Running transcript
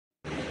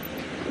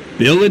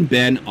Bill and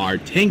Ben are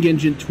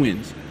tank-engine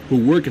twins who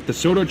work at the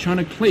Sodor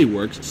Clay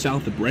Works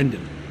south of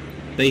Brendan.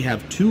 They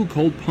have 2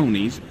 colt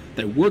ponies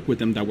that work with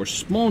them that were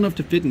small enough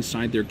to fit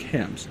inside their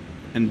cabs,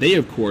 and they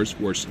of course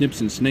were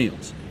Snips and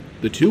Snails.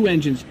 The 2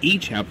 engines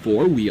each have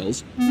 4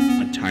 wheels,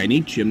 a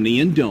tiny chimney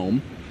and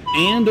dome,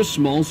 and a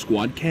small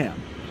squad cab.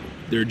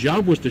 Their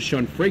job was to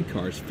shunt freight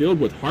cars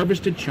filled with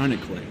harvested china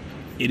clay.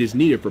 It is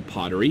needed for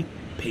pottery,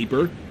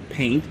 paper,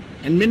 paint,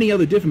 and many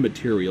other different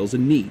materials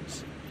and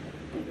needs.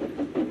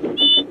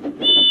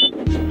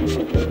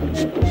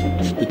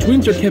 The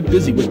twins are kept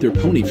busy with their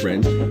pony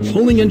friends,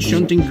 pulling and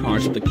shunting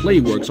cars at the clay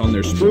works on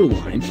their spur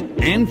line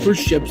and for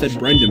ships at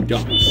Brendan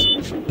docks.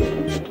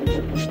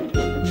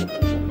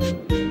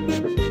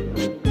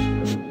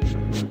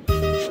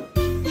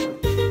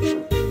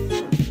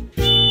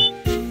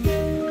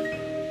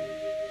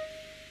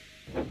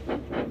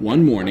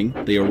 One morning,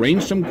 they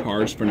arranged some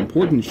cars for an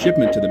important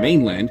shipment to the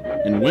mainland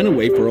and went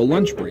away for a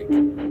lunch break.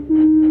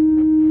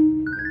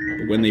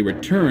 But when they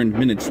returned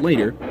minutes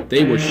later,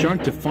 they were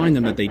shocked to find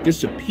them that they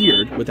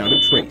disappeared without a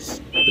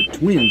trace. The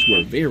twins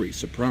were very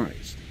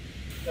surprised.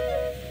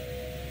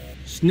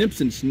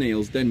 Snips and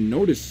Snails then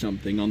noticed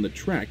something on the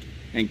track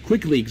and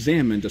quickly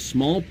examined a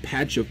small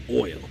patch of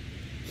oil.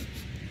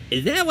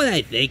 Is that what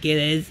I think it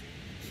is?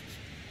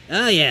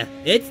 Oh yeah,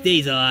 it's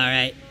diesel,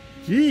 alright.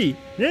 Gee,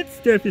 that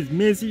stuff is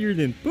messier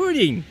than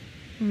pudding.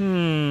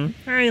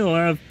 I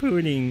love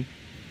pudding.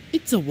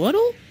 It's a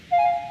waddle?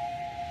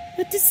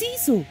 A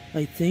diesel,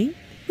 I think.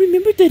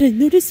 Remember that I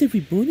noticed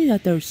every morning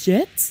at our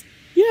sheds?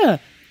 Yeah,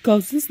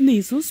 Cousins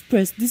Nasals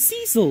press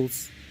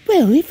diesels.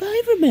 Well, if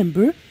I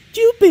remember,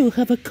 you, Bill,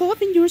 have a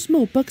cough in your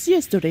smallpox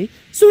yesterday,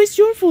 so it's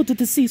your fault that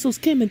the diesels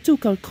came and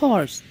took our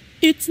cars.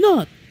 It's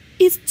not.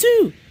 It's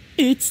 2.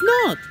 It's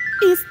not.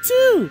 It's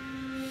 2.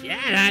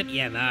 Shut up,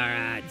 you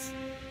morons.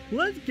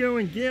 Let's go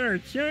and get our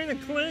china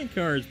clay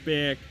cars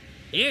back.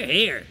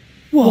 Here.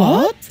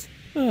 What?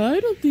 I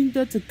don't think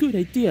that's a good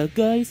idea,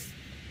 guys.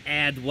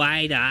 And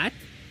why not?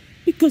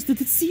 Because the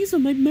diesel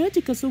might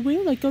magic us away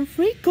like our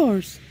freight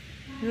cars.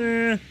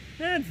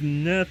 That's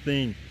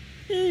nothing.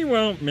 He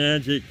won't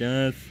magic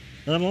us,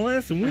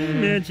 unless we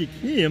magic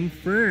him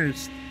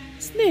first.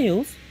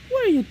 Snails,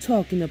 what are you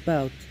talking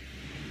about?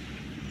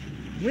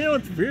 Well,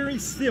 it's very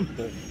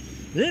simple.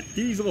 That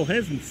diesel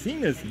hasn't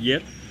seen us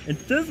yet, and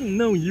doesn't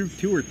know you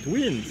 2 are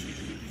twins.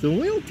 So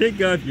we'll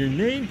take off your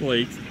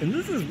nameplates, and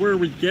this is where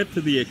we get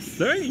to the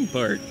exciting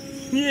part.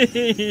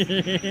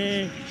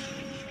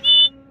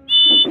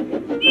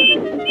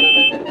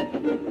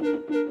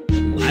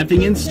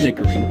 Laughing and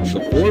snickering,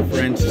 the 4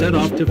 friends set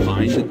off to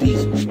find the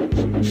diesel.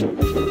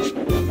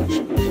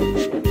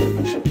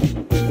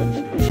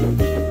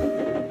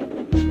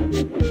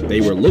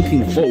 They were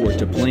looking forward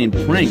to playing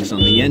pranks on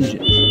the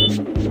engine.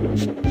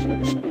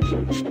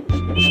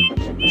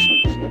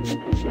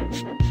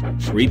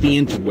 Creeping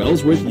into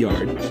Wellsworth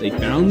Yard, they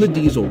found the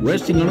diesel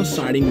resting on a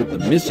siding with the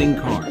missing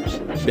cars.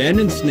 Ben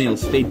and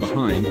Snails stayed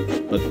behind,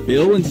 but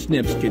Bill and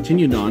Snips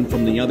continued on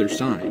from the other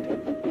side.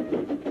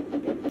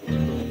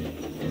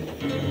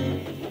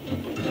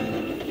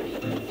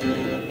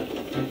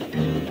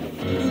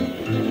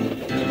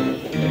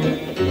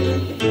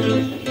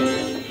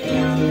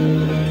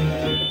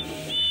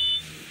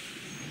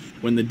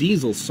 When the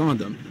diesel saw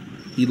them,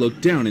 he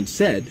looked down and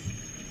said,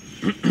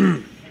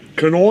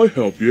 "Can I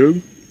help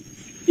you?"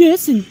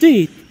 Yes,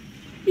 indeed.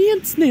 Me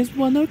and Snails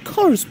want our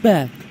cars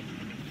back.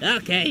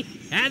 Okay,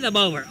 hand them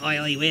over,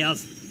 oily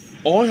wheels.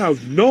 I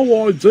have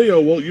no idea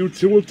what you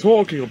 2 are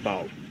talking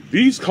about.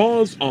 These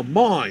cars are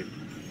mine.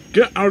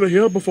 Get out of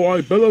here before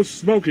I bellow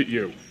smoke at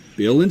you.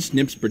 Bill and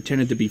Snips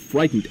pretended to be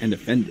frightened and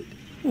offended.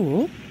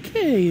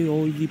 Okay,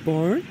 Oily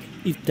Bark.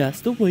 If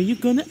that's the way you're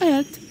gonna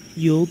act,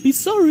 you'll be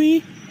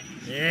sorry.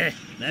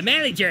 The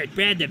manager at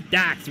Brendan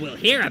Docks will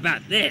hear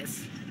about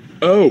this.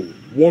 Oh,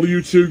 what are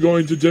you 2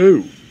 going to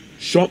do?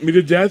 Shot me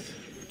to death?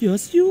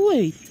 Just you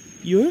wait.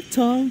 Your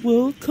time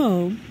will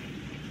come.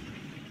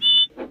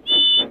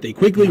 They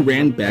quickly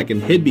ran back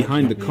and hid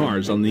behind the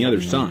cars on the other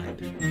side.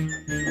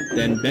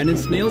 Then Ben and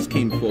Snails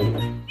came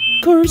forward.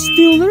 Car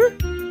stealer?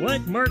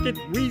 Black market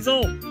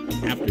weasel.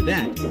 After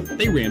that,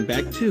 they ran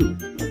back too.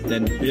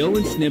 Then Bill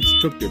and Snips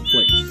took their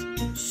place.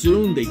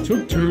 Soon they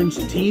took turns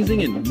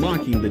teasing and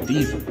mocking the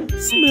diesel.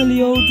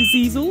 Smelly old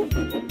diesel.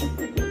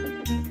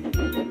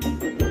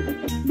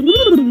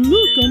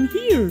 Look, I'm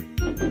here.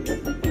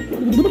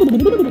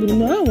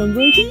 Now I'm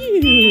right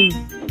here.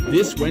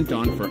 This went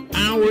on for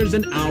hours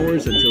and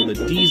hours until the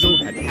diesel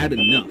had had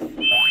enough.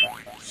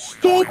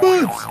 Stop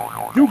it!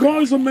 You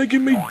guys are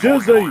making me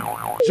dizzy.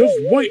 Just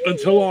wait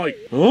until I...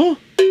 Huh?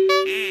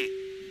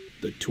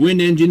 The twin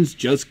engines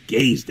just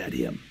gazed at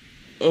him.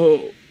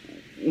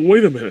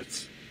 Wait a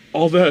minute.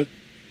 Are there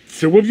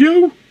 2 of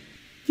you?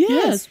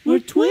 Yes, we're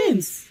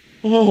twins.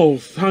 Oh,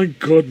 thank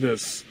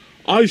goodness.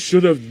 I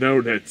should have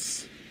known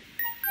it.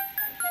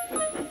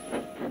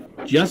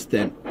 Just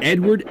then,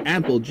 Edward,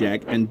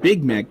 Applejack, and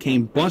Big Mac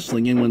came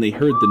bustling in when they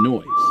heard the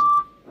noise.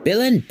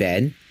 Bill and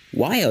Ben,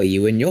 why are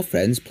you and your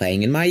friends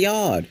playing in my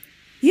yard?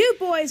 You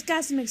boys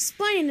got some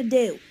explaining to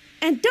do.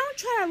 And don't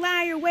try to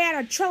lie your way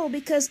out of trouble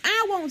because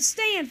I won't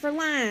stand for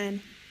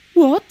lying.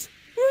 What?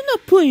 We're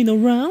not playing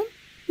around.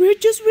 We're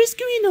just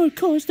rescuing our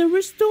cars that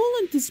were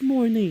stolen this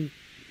morning.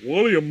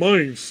 What do you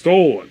mean,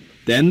 stolen?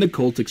 Then the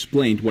Colts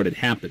explained what had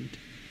happened.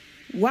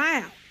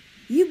 Wow,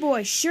 you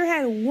boys sure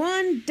had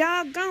one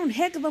doggone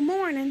heck of a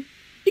morning.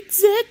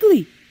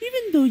 Exactly.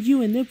 Even though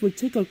you and Ed would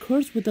take our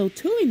cars without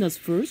telling us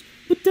first,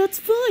 but that's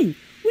fine.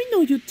 We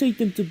know you'd take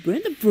them to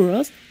Brandon for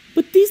us,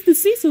 but this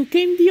Cecil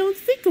came the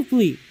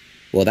unthinkably.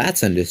 Well,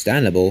 that's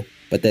understandable,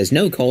 but there's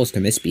no cause to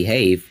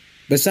misbehave.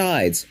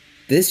 Besides,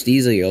 this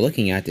diesel you're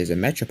looking at is a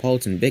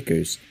Metropolitan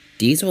Vickers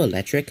Diesel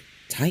Electric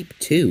Type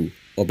 2,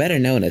 or better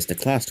known as the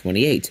Class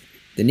 28,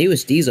 the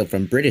newest diesel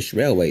from British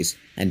Railways,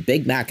 and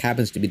Big Mac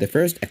happens to be the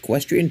first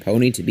equestrian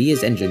pony to be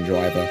his engine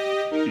driver.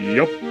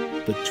 Yup.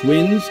 The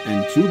twins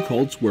and 2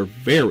 Colts were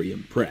very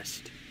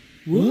impressed.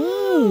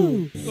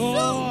 Whoa!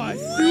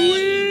 Oh,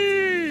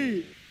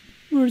 sweet!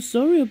 We're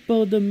sorry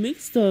about the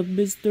mix-up,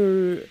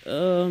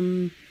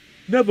 Mr.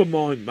 Never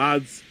mind,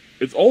 Mads.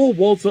 It's all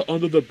water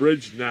under the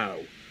bridge now.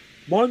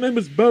 My name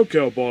is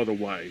Boko, by the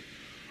way.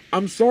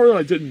 I'm sorry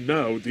I didn't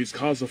know these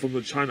cars are from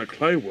the China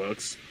Clay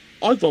Works.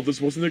 I thought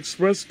this was an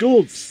express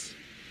goods.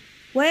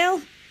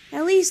 Well,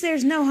 at least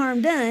there's no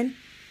harm done.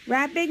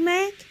 Right, Big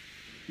Mac?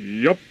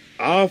 Yup.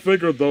 I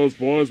figured those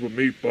boys would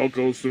meet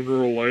Boko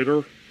sooner or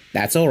later.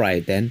 That's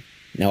alright then.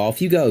 Now off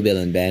you go, Bill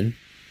and Ben.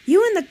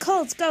 You and the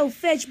Colts go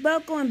fetch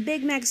Boko and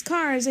Big Mac's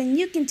cars, and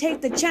you can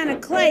take the China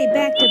Clay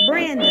back to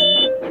Brandon.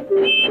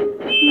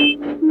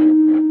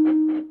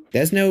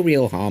 There's no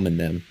real harm in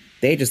them.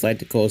 They just like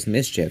to cause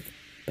mischief,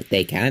 but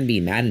they can be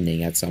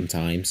maddening at some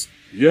times.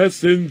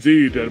 Yes,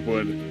 indeed,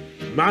 Edwin.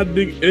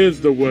 Maddening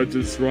is the word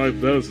to describe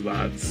those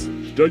lads.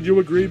 Don't you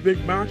agree,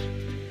 Big Mac?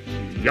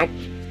 Yup.